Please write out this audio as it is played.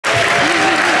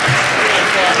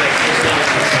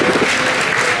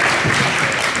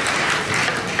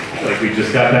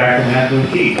just got back from Half Moon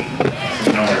Key.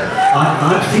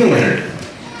 I'm feeling it.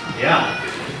 Yeah.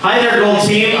 Hi there, Gold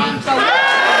Team.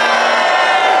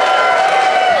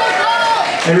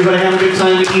 Everybody have a good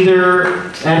time either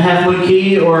at Half Moon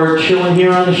Key or chilling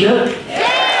here on the ship?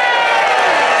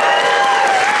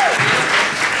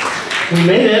 We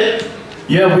made it.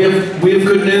 Yeah, we have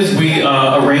good news. We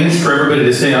arranged for everybody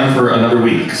to stay on for another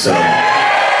week, so.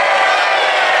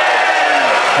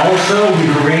 Also,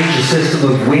 we've arranged a system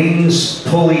of wings,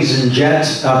 pulleys, and jet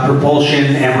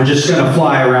propulsion, and we're just going to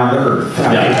fly around the Earth.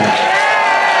 Yeah.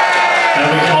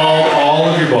 And we called all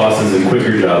of your bosses and quit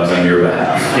your jobs on your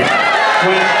behalf. Yeah.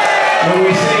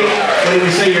 When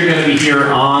we say you're going to be here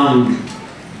on,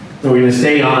 we're going to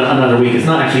stay on another week, it's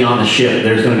not actually on the ship.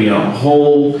 There's going to be a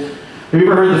whole, have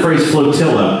you ever heard the phrase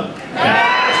flotilla?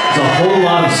 Yeah. There's a whole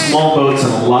lot of small boats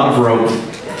and a lot of rope.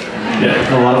 Yeah.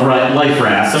 A lot of life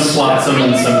rafts. Some flotsam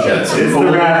and some jetsam. It's the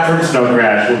raft from Snow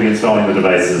Crash. We'll be installing the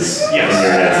devices in your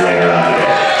heads later on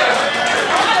today.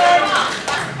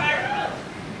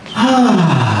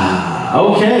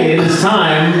 Okay, it is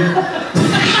time.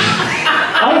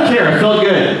 I don't care, it felt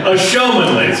good. A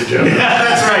showman, ladies and gentlemen. Yeah,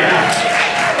 that's right.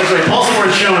 That's right, Paul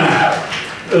Swartz showing.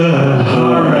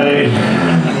 All right.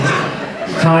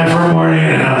 Time for morning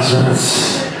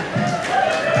announcements.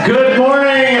 Good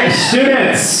morning,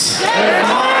 students. Good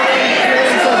morning,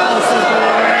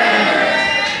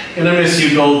 Gonna miss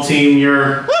you, Gold Team.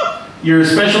 You're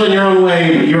special in your own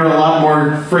way, but you're a lot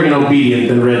more friggin' obedient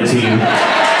than Red Team.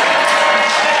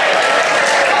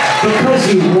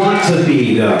 Because you want to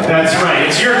be, though. That's right,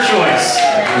 it's your choice.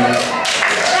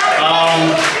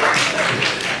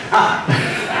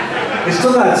 It's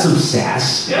still got some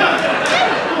sass. Yeah.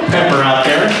 Pepper out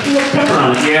there. A little pepper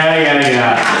on it.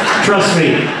 Yeah. Trust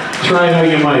me, try how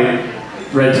you might.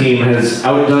 Red Team has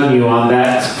outdone you on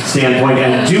that standpoint,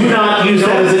 and do not use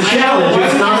that as a challenge.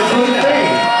 It's not a good thing.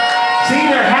 See,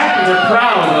 they're happy, they're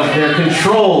proud of their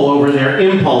control over their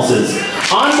impulses.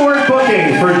 Onboard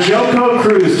booking for JoCo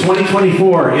Cruise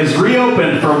 2024 is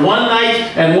reopened for one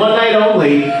night and one night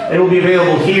only. It will be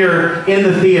available here in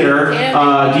the theater.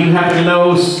 Do you happen to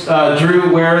know,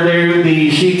 Drew, where the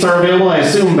sheets are available? I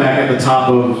assume back at the top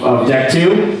of deck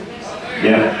 2?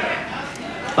 Yeah.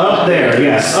 Up there,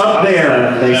 yes, up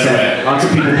there, they said. Lots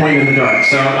of people pointing in the dark.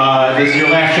 So this is your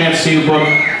last chance to book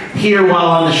here while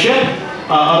on the ship.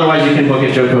 Otherwise, you can book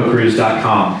at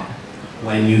jococruise.com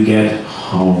when you get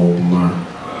home.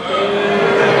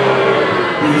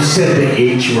 You said the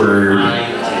H word.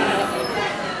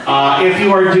 If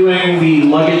you are doing the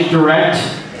luggage direct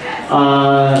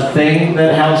thing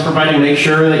that Hal's providing, make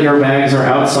sure that your bags are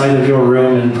outside of your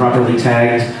room and properly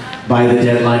tagged by the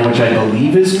deadline, which I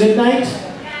believe is midnight.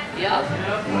 Yep.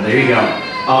 Well, there you go.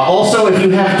 Also, if you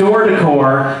have door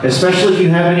decor, especially if you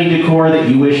have any decor that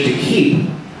you wish to keep,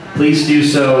 please do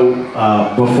so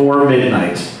before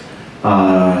midnight.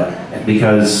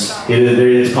 Because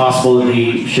it's possible that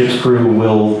the ship's crew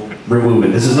will remove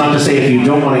it. This is not to say if you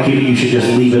don't want to keep it, you should just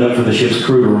leave it up for the ship's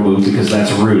crew to remove, because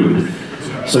that's rude.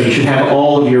 So you should have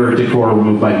all of your decor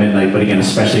removed by midnight, but again,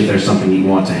 especially if there's something you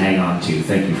want to hang on to.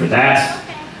 Thank you for that.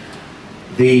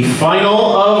 The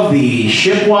final of the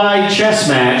shipwide chess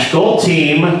match, Gold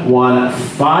Team won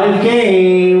 5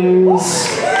 games.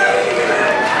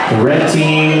 The Red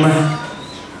Team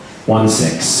won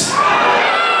 6.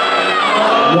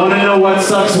 Want to know what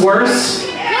sucks worse?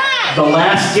 The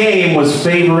last game was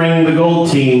favoring the Gold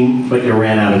Team, but you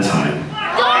ran out of time.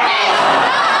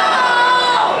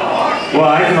 Well,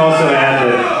 I can also add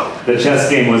that the chess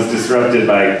game was disrupted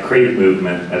by crate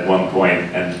movement at one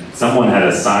point, and someone had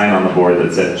a sign on the board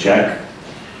that said check.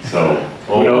 So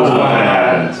who knows what had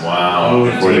happened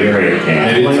before the crate came.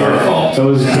 Maybe it's our fault.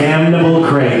 Those damnable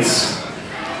crates.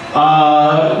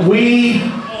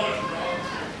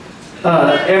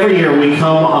 Every year we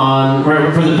come on,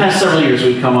 for the past several years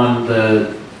we've come on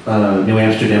the New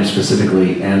Amsterdam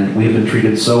specifically, and we've been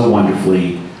treated so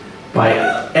wonderfully by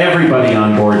everybody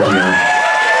on board here.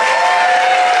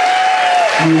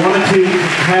 We wanted to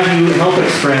have you help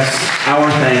express our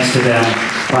thanks to them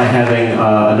by having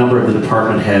a number of the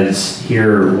department heads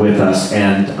here with us,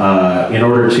 and in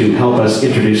order to help us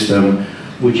introduce them,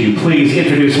 would you please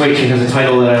introduce, wait, she has a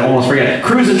title that I almost forget,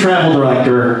 Cruise and Travel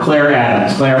Director, Claire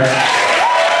Adams. Claire.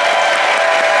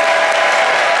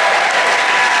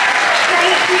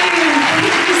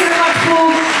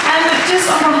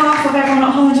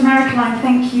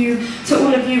 Thank you to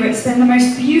all of you. It's been the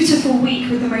most beautiful week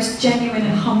with the most genuine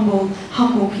and humble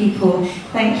people.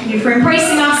 Thank you for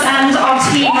embracing us, and our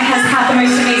team has had the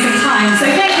most amazing time. So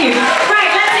thank you.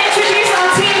 Right, let's introduce our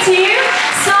team to you.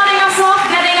 Starting us off,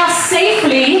 getting us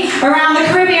safely around the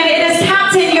Caribbean, it is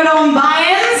Captain Yoron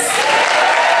Byans.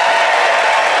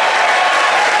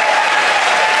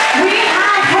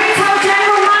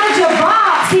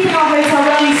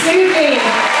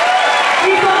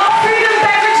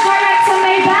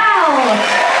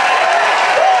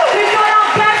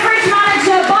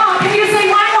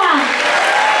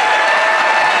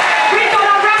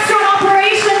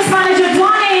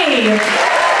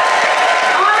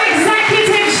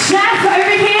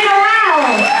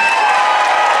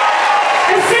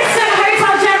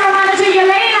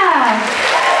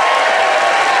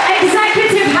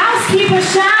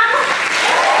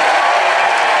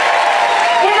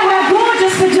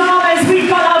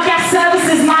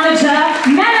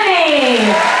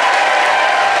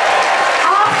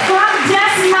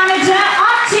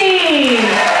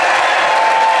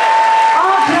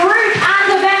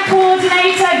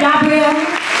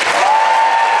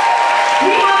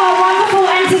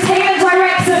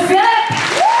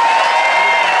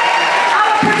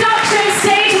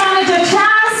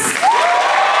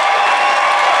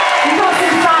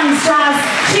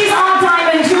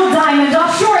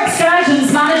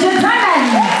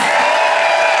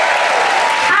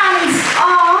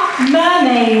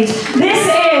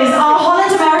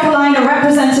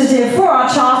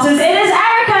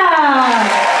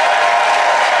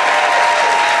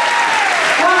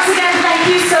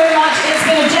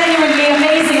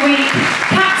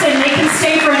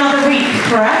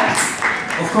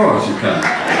 course you can.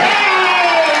 Thank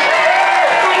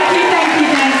you, thank you,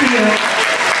 thank you.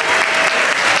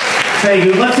 Thank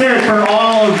you. Let's hear it for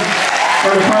all of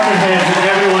our department heads and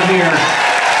everyone here.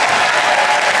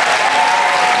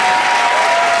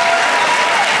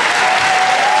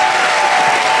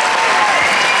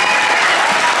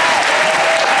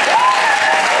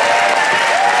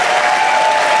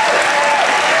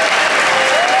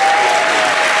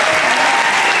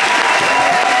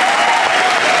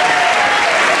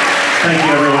 Thank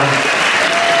you, everyone.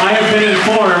 I have been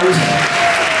informed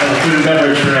by the food and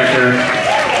beverage director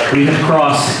we have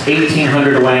crossed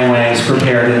 1,800 wang wangs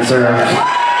prepared and served.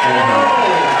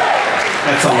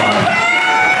 That's a lot.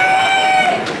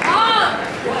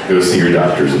 Go see your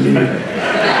doctors immediately.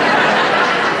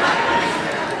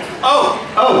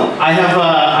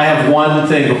 I have one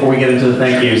thing before we get into the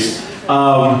thank yous.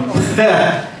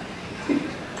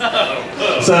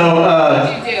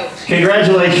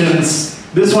 Congratulations.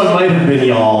 This one might have been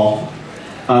y'all.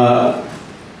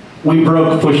 We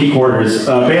broke pushy quarters.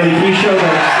 Bailey, can you show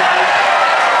that?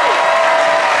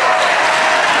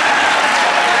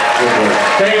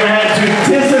 They had to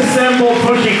disassemble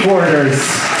pushy quarters.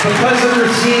 Because it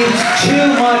received too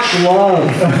much love.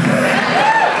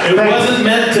 It wasn't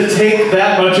meant to take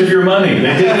that much of your money.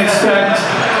 They didn't expect.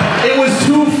 It was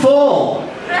too full.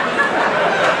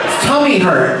 Its tummy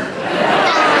hurt.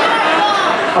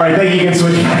 All right, thank you. You can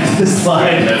switch back to the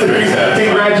slide. That's very sad.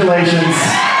 Congratulations.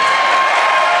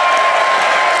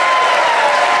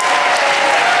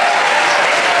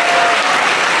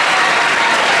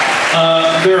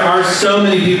 There are so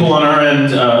many people on our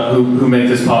end who make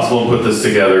this possible and put this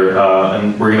together,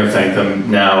 and we're going to thank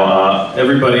them now.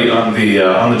 Everybody on the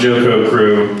JoCo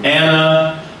crew: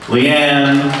 Anna,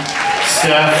 Leanne,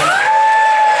 Steph,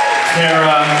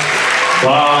 Tara,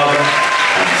 Bob,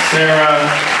 Sarah.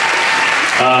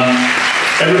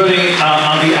 Everybody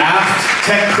on the aft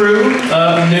tech crew,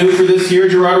 new for this year: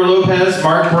 Gerardo Lopez,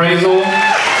 Mark Brazel,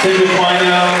 Tim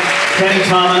DeQuino, Kenny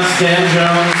Thomas, Dan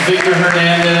Jones, Victor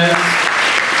Hernandez.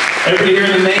 Everybody here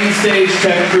in the main stage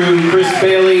tech crew: Chris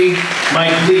Bailey,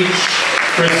 Mike Leach,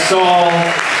 Chris Saul,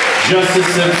 Justice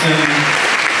Simpson,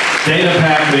 Dana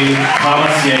Packley,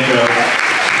 Thomas Yanko.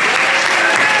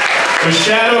 The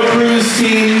Shadow Cruise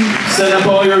team set up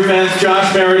all your events: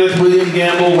 Josh Meredith, William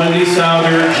Gamble, Wendy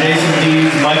Souder, Jason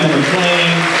Dees, Michael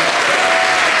McLean.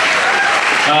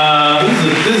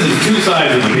 This is two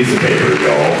sides of the piece of paper,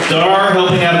 y'all. Dar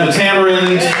helping out at the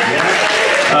Tamarind.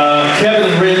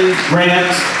 Kevin and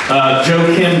Grant, Joe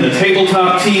Kim, the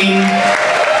tabletop team.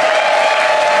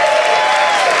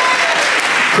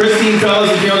 Christine Fellows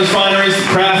and Fiona's Fineries,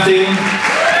 crafting.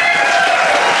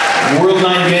 World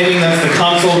 9 Gaming, that's the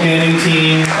console gaming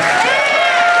team.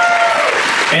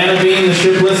 Anna Bean, the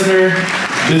ship listener,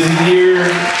 busy year.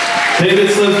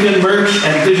 David Slivkin, merch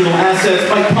and digital assets.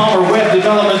 Mike Palmer, web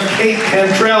development. Kate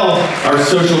Cantrell, our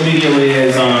social media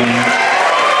liaison.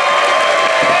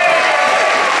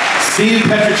 Steve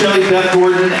Petrocelli, Beth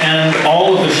Gordon, and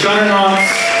all of the Shutternauts.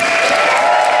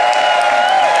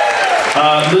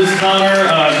 Liz Connor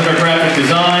did our graphic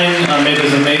design, made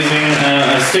this amazing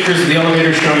stickers at the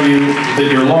elevator showing you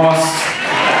that you're lost.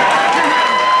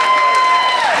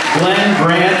 Glenn,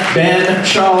 Grant, Ben,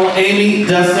 Shaw, Amy,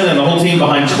 Destin, and the whole team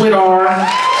behind Twitter. A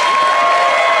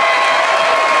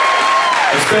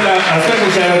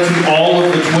special shout out to all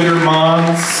of the Twitter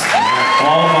mods,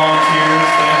 all volunteers,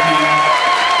 thank you.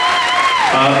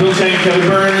 Bill Chang and Kevin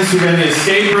Burns, who ran the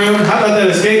escape room. How about that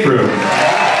escape room?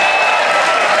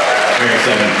 Very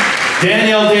exciting.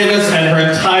 Danielle Davis and her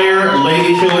entire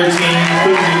Lady Killer team.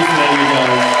 Couldn't do this without you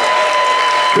guys.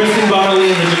 Kristen Bonnelly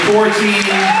and the decor team.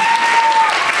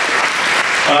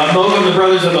 Mo and the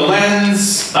Brothers of the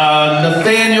Lens.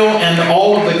 Nathaniel and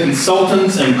all of the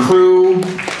consultants and crew.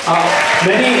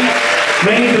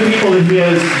 Many of the people that he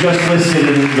has just listed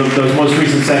in those most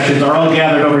recent sections are all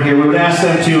gathered over here. We would ask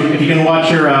them to, if you can watch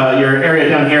your area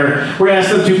down here, we're going to ask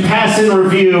them to pass in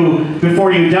review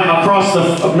before you across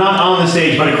the, not on the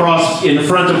stage, but across in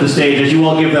front of the stage, as you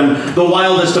all give them the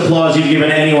wildest applause you've given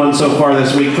anyone so far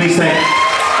this week. Please thank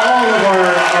all of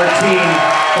our team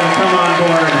that have come on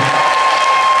board.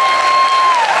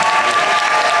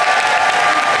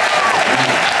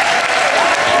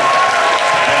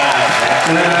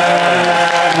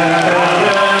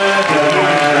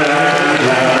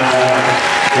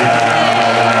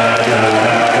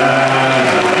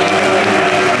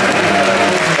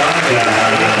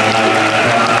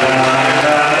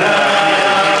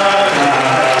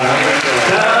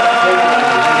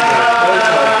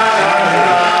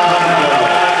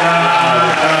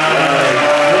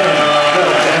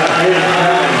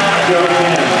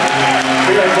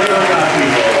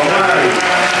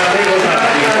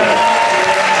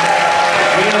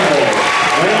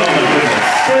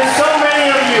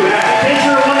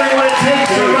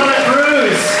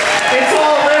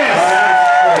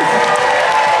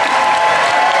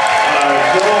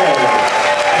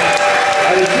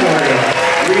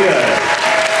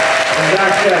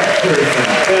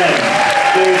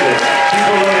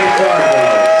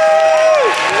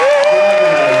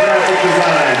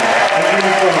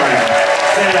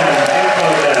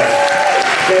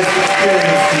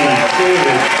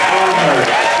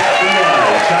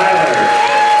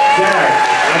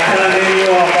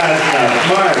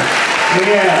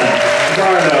 Leanne,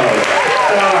 Bardo,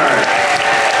 Star,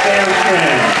 Sam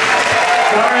Quinn,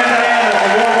 Star and Diana, the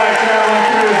worldwide traveling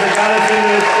crews that got us into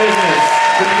this business.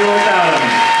 Couldn't do without them.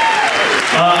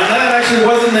 And that actually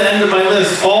wasn't the end of my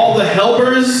list. All the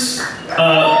helpers,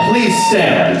 please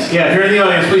stand. Yeah, if you're in the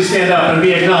audience, please stand up and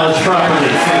be acknowledged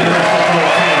properly.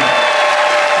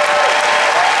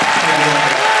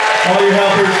 All your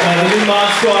helpers, the new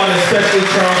mod squad, especially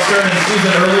Charles Stern and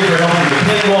Susan Early for helping with the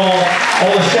pinball.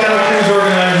 All the Shadow Cruise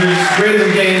organizers, Greater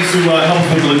Than Games who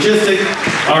helped with logistics.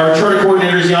 Our charter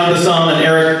coordinators, Jan Bassam and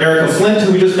Erica Flint,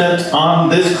 who we just met on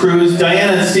this cruise.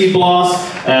 Diana and Steve Bloss,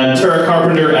 and Tara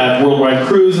Carpenter at Worldwide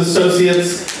Cruise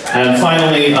Associates. And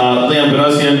finally, Liam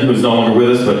Benosian, who's no longer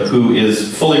with us, but who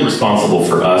is fully responsible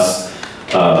for us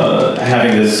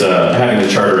having the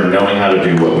charter and knowing how to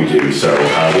do what we do. So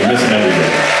we miss him every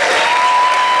day.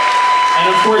 And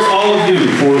of course, all of you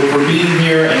for being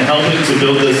here and helping to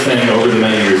build this thing over the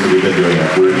many years that we've been doing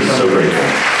it.